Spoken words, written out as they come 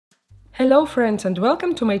Hello friends and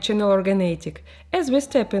welcome to my channel OrgaNatic. As we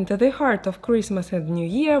step into the heart of Christmas and New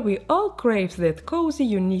Year, we all crave that cozy,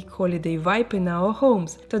 unique holiday vibe in our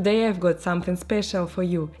homes. Today I've got something special for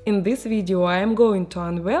you. In this video I am going to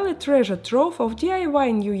unveil a treasure trove of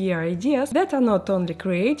DIY New Year ideas that are not only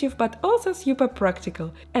creative but also super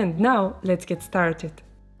practical. And now let's get started.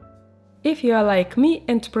 If you are like me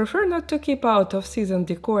and prefer not to keep out of season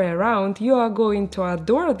decor around, you are going to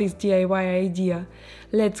adore this DIY idea.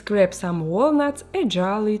 Let's grab some walnuts, a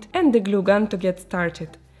jar lid and a glue gun to get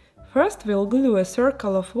started. First we'll glue a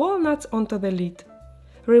circle of walnuts onto the lid.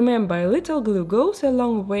 Remember, a little glue goes a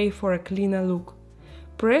long way for a cleaner look.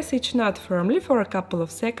 Press each nut firmly for a couple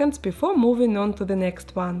of seconds before moving on to the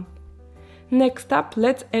next one. Next up,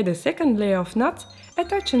 let's add a second layer of nuts,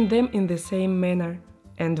 attaching them in the same manner.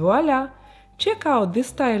 And voila! Check out this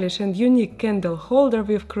stylish and unique candle holder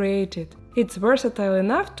we've created. It's versatile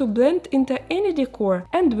enough to blend into any decor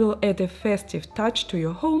and will add a festive touch to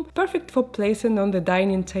your home, perfect for placing on the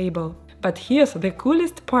dining table. But here's the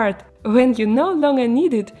coolest part: when you no longer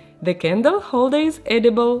need it, the candle holder is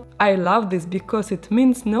edible. I love this because it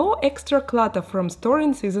means no extra clutter from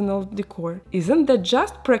storing seasonal decor. Isn't that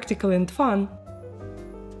just practical and fun?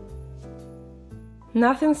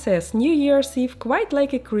 Nothing says New Year's Eve quite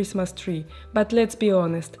like a Christmas tree, but let's be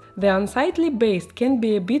honest, the unsightly base can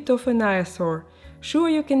be a bit of an eyesore. Sure,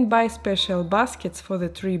 you can buy special baskets for the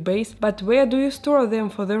tree base, but where do you store them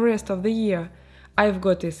for the rest of the year? I've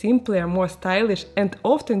got a simpler, more stylish and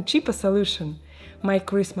often cheaper solution. My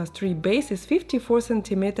Christmas tree base is 54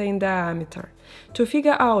 cm in diameter. To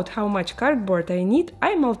figure out how much cardboard I need,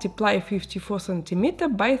 I multiply 54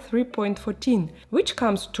 cm by 3.14, which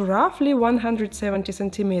comes to roughly 170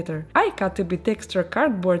 cm. I cut a bit extra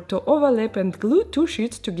cardboard to overlap and glue two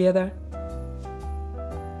sheets together.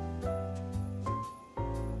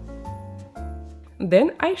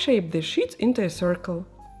 Then I shape the sheets into a circle.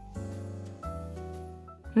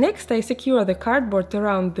 Next I secure the cardboard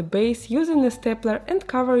around the base using a stapler and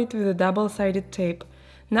cover it with a double-sided tape.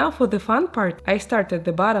 Now for the fun part, I start at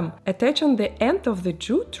the bottom, attach on the end of the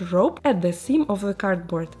jute rope at the seam of the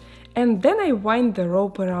cardboard, and then I wind the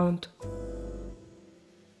rope around.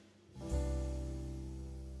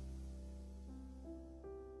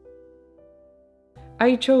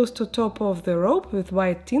 I chose to top off the rope with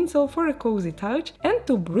white tinsel for a cozy touch and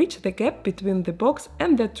to bridge the gap between the box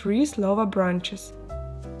and the tree's lower branches.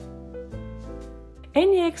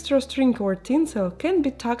 Any extra string or tinsel can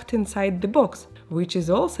be tucked inside the box, which is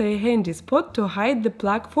also a handy spot to hide the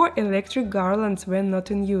plug for electric garlands when not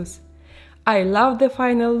in use. I love the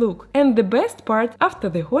final look, and the best part, after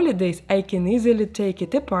the holidays I can easily take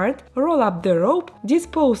it apart, roll up the rope,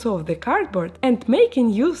 dispose of the cardboard and make a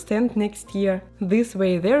new stand next year. This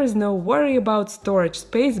way there is no worry about storage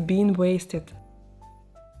space being wasted.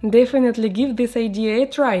 Definitely give this idea a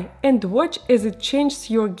try and watch as it changes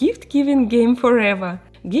your gift-giving game forever.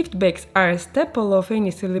 Gift bags are a staple of any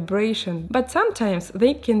celebration, but sometimes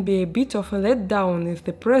they can be a bit of a letdown if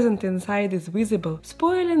the present inside is visible,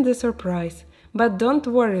 spoiling the surprise. But don't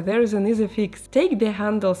worry, there is an easy fix. Take the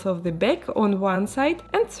handles of the bag on one side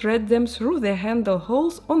and thread them through the handle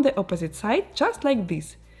holes on the opposite side, just like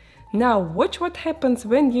this. Now watch what happens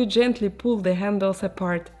when you gently pull the handles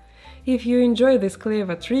apart. If you enjoy this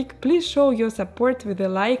clever trick, please show your support with a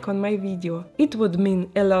like on my video. It would mean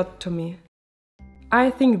a lot to me. I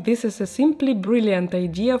think this is a simply brilliant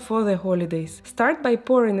idea for the holidays. Start by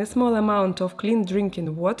pouring a small amount of clean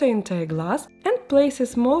drinking water into a glass and place a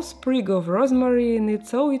small sprig of rosemary in it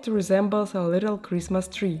so it resembles a little Christmas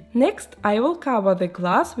tree. Next, I will cover the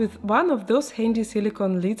glass with one of those handy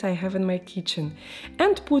silicone lids I have in my kitchen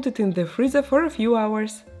and put it in the freezer for a few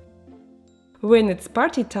hours. When it's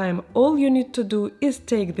party time, all you need to do is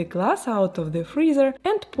take the glass out of the freezer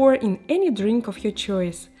and pour in any drink of your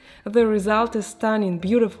choice. The result is stunning,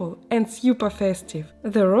 beautiful and super festive.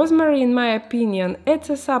 The rosemary, in my opinion,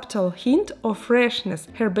 adds a subtle hint of freshness,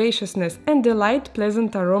 herbaceousness and a light,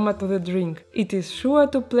 pleasant aroma to the drink. It is sure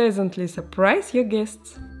to pleasantly surprise your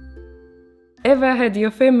guests. Ever had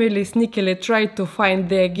your family sneakily try to find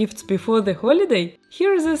their gifts before the holiday?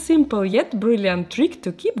 Here is a simple yet brilliant trick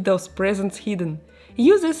to keep those presents hidden.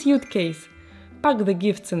 Use a suitcase. Pack the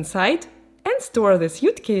gifts inside and store the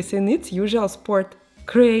suitcase in its usual spot.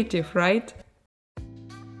 Creative, right?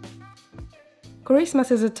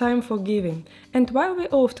 Christmas is a time for giving, and while we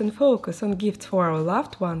often focus on gifts for our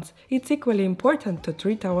loved ones, it's equally important to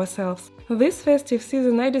treat ourselves. This festive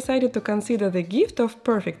season I decided to consider the gift of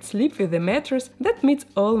perfect sleep with a mattress that meets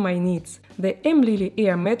all my needs. The MLily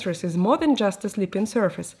Air mattress is more than just a sleeping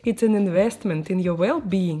surface, it's an investment in your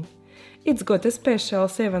well-being. It's got a special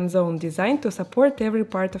 7-zone design to support every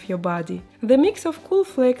part of your body. The mix of cool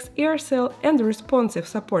flex, aircell and responsive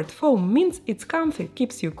support foam means it's comfy,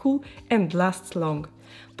 keeps you cool and lasts long.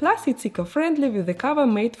 Plus it's eco-friendly with a cover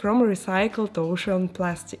made from recycled ocean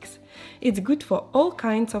plastics. It's good for all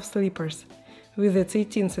kinds of sleepers. With its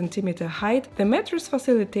 18 cm height, the mattress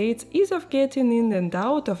facilitates ease of getting in and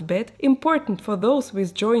out of bed, important for those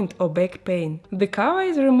with joint or back pain. The cover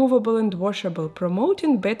is removable and washable,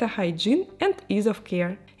 promoting better hygiene and ease of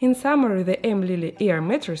care. In summary, the MLily Air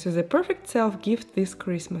mattress is a perfect self-gift this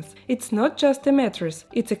Christmas. It's not just a mattress,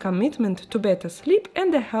 it's a commitment to better sleep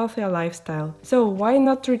and a healthier lifestyle. So why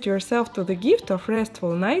not treat yourself to the gift of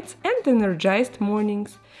restful nights and energized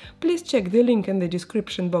mornings? Please check the link in the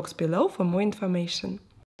description box below for more information.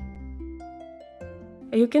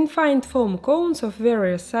 You can find foam cones of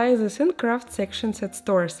various sizes in craft sections at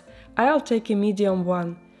stores. I'll take a medium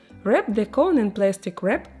one. Wrap the cone in plastic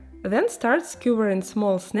wrap, then start skewering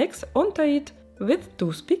small snacks onto it with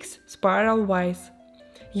toothpicks, spiral-wise.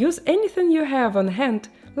 Use anything you have on hand,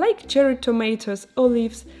 like cherry tomatoes,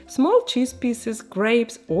 olives, small cheese pieces,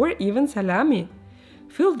 grapes or even salami.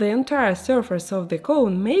 Fill the entire surface of the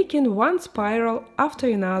cone, making one spiral after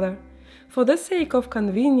another. For the sake of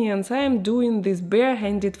convenience, I am doing this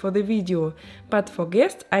bare-handed for the video, but for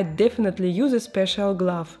guests I definitely use a special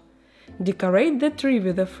glove. Decorate the tree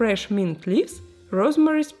with the fresh mint leaves,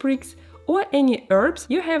 rosemary sprigs or any herbs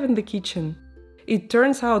you have in the kitchen. It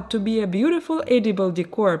turns out to be a beautiful edible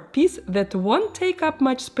decor piece that won't take up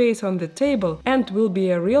much space on the table and will be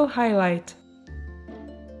a real highlight.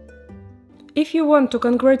 If you want to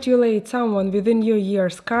congratulate someone with a New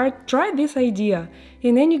Year's card, try this idea.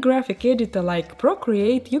 In any graphic editor like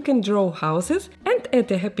Procreate, you can draw houses and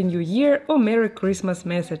add a Happy New Year or Merry Christmas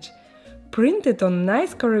message. Print it on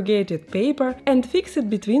nice corrugated paper and fix it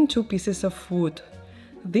between two pieces of wood.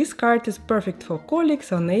 This card is perfect for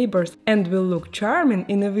colleagues or neighbors and will look charming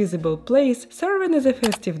in a visible place, serving as a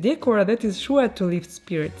festive decor that is sure to lift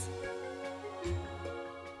spirits.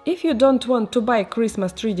 If you don't want to buy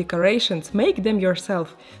Christmas tree decorations, make them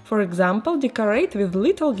yourself. For example, decorate with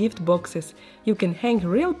little gift boxes. You can hang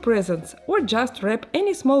real presents or just wrap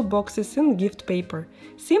any small boxes in gift paper.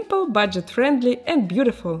 Simple, budget-friendly and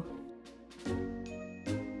beautiful.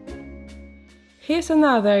 Here's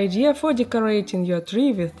another idea for decorating your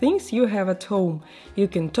tree with things you have at home. You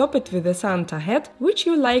can top it with a Santa hat, which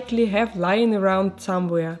you likely have lying around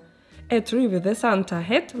somewhere. A tree with a Santa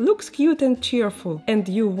hat looks cute and cheerful, and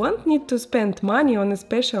you won't need to spend money on a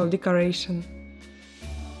special decoration.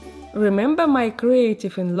 Remember my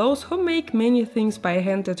creative in-laws who make many things by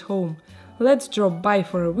hand at home. Let's drop by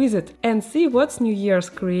for a visit and see what New Year's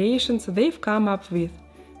creations they've come up with.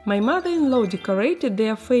 My mother-in-law decorated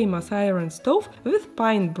their famous iron stove with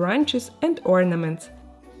pine branches and ornaments.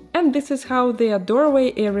 And this is how their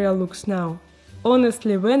doorway area looks now.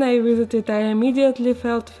 Honestly, when I visited, I immediately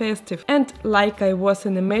felt festive and like I was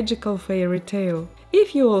in a magical fairy tale.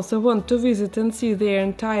 If you also want to visit and see their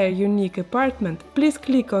entire unique apartment, please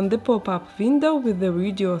click on the pop-up window with the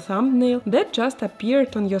video thumbnail that just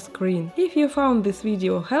appeared on your screen. If you found this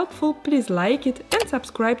video helpful, please like it and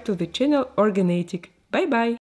subscribe to the channel OrgaNatic. Bye bye!